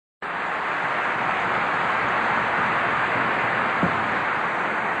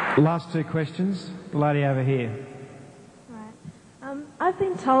Last two questions. The lady over here. Right. I've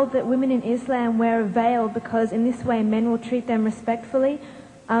been told that women in Islam wear a veil because in this way men will treat them respectfully.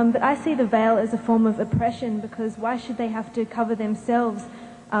 But I see the veil as a form of oppression because why should they have to cover themselves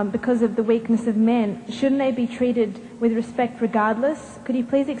because of the weakness of men? Shouldn't they be treated with respect regardless? Could you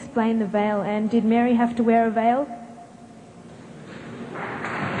please explain the veil, and did Mary have to wear a veil?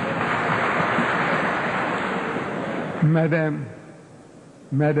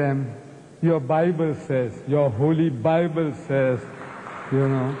 Madam, your Bible says, your holy Bible says, you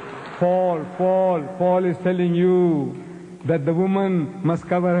know, Paul is telling you that the woman must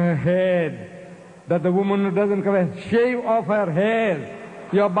cover her head, that the woman who doesn't cover, shave off her hair.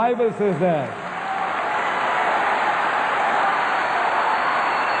 Your Bible says that.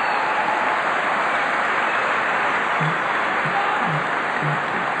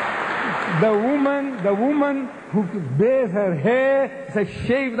 The woman who bears her hair says,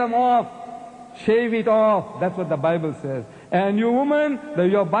 shave them off. Shave it off. That's what the Bible says. And you woman,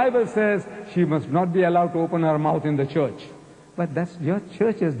 your Bible says she must not be allowed to open her mouth in the church. But that's your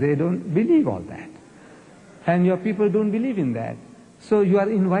churches, they don't believe all that. And your people don't believe in that. So you are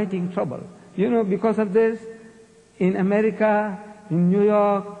inviting trouble. You know, because of this, in America, in New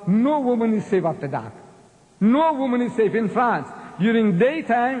York, no woman is safe after dark. No woman is safe in France. During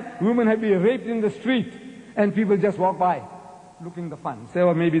daytime, women have been raped in the street, and people just walk by, looking the fun. Say,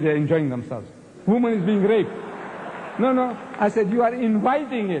 or maybe they're enjoying themselves. Woman is being raped. No. I said, you are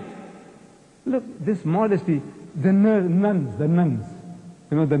inviting it. Look, this modesty, the nuns,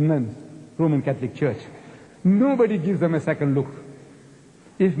 you know, the nuns, Roman Catholic Church. Nobody gives them a second look.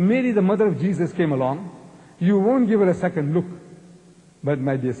 If Mary, the mother of Jesus, came along, you won't give her a second look. But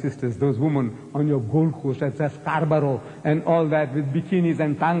my dear sisters, those women on your Gold Coast at Scarborough and all that with bikinis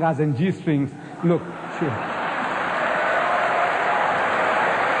and tangas and G-strings, look, sure.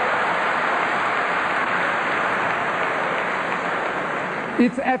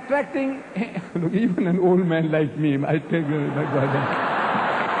 It's attracting, look, even an old man like me, I tell you, my brother.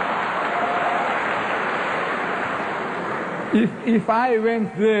 If I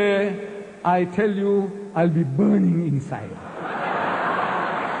went there, I tell you, I'll be burning inside.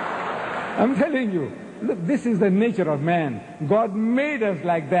 I'm telling you, look, this is the nature of man. God made us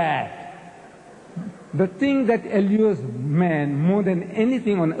like that. The thing that allures man more than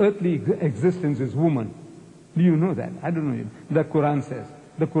anything on earthly existence is woman. Do you know that? I don't know. The Quran says,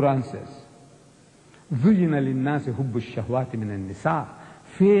 زُيِّنَ لِلنَّاسِ حُبُّ الشَّهْوَاتِ مِنَ النِّسَاءِ.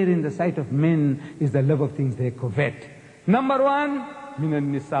 Fear in the sight of men is the love of things they covet. Number one, مِنَ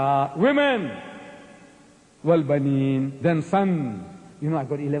النِّسَاءِ, women. وَالْبَنِينَ, then sons. You know, I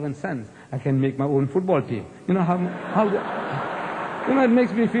got 11 sons. I can make my own football team. You know how you know, it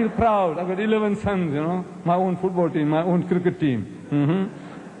makes me feel proud. I've got 11 sons, you know, my own football team, my own cricket team.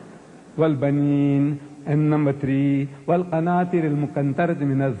 وَالْبَنِينَ. And number three, وَالْقَنَاطِرِ الْمُقَنْطَرَةِ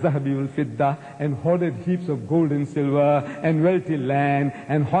مِنَ الذَّهَبِ وَالْفِضَّةِ, and hoarded heaps of gold and silver, and wealthy land,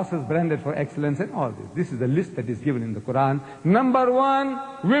 and horses branded for excellence, and all this. This is the list that is given in the Quran. Number one,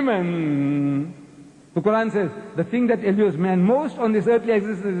 women. The Quran says, the thing that allures man most on this earthly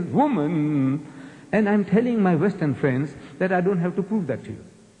existence is woman. And I'm telling my Western friends that I don't have to prove that to you.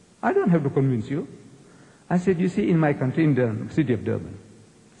 I don't have to convince you. I said, you see, in my country, in the city of Durban,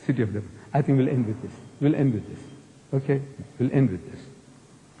 I think we'll end with this. Okay? We'll end with this.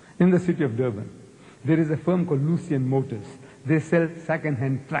 In the city of Durban, there is a firm called Lucian Motors. They sell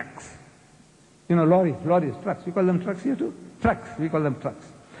second-hand trucks. You know, lorries, trucks. We call them trucks here too? Trucks. We call them trucks.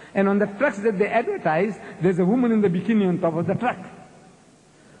 And on the trucks that they advertise, there's a woman in the bikini on top of the truck.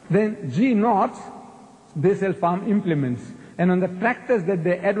 Then G-Knots, they sell farm implements. And on the tractors that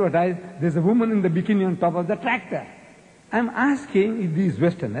they advertise, there's a woman in the bikini on top of the tractor. I'm asking these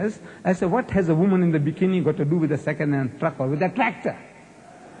Westerners, I say, what has a woman in the bikini got to do with a second-hand truck or with a tractor?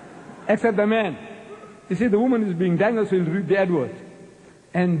 Except the man. You see, the woman is being dangled, so you'll read the advert.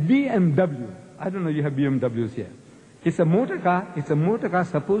 And BMW, I don't know, you have BMWs here. It's a motor car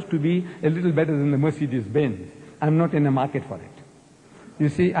supposed to be a little better than the Mercedes-Benz. I'm not in the market for it. You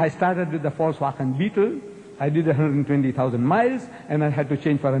see, I started with the Volkswagen Beetle. I did 120,000 miles, and I had to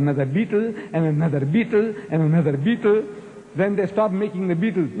change for another Beetle, and another Beetle, and another Beetle. Then they stopped making the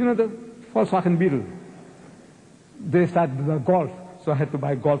Beetle. You know, the Volkswagen Beetle. They started the Golf. So I had to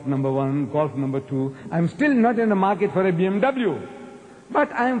buy Golf number 1, Golf number 2. I'm still not in the market for a BMW.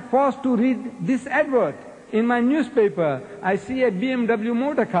 But I'm forced to read this advert. In my newspaper, I see a BMW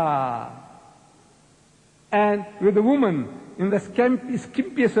motor car. And with a woman in the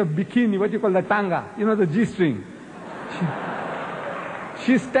skimpiest of bikini, what you call the tanga, you know, the G-string.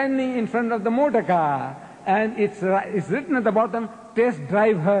 She's standing in front of the motor car. and it's written at the bottom, test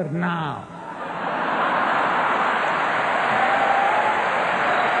drive her now.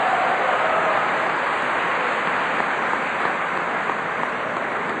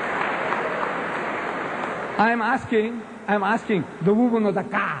 I'm asking the woman of the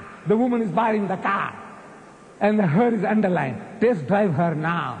car. The woman is buying the car. And the her is underlined. Test drive her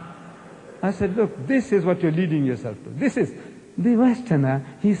now. I said, look, this is what you're leading yourself to. This is the Westerner.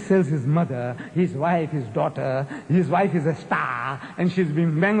 He sells his mother, his wife, his daughter. His wife is a star, and she's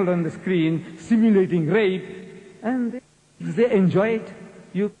being mangled on the screen, simulating rape. And they enjoy it.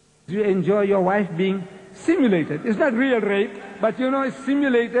 You enjoy your wife being simulated. It's not real rape, but you know it's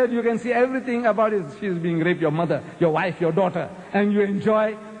simulated. You can see everything about it. She's being raped, your mother, your wife, your daughter. And you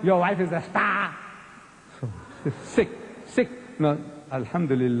enjoy, your wife is a star. So, sick. No,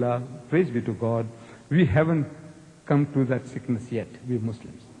 alhamdulillah, praise be to God, we haven't come to that sickness yet, we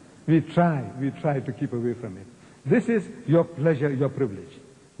Muslims. We try to keep away from it. This is your pleasure, your privilege.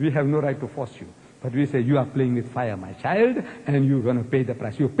 We have no right to force you. But we say, you are playing with fire, my child, and you're going to pay the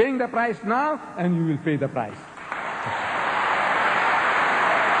price. You're paying the price now, and you will pay the price.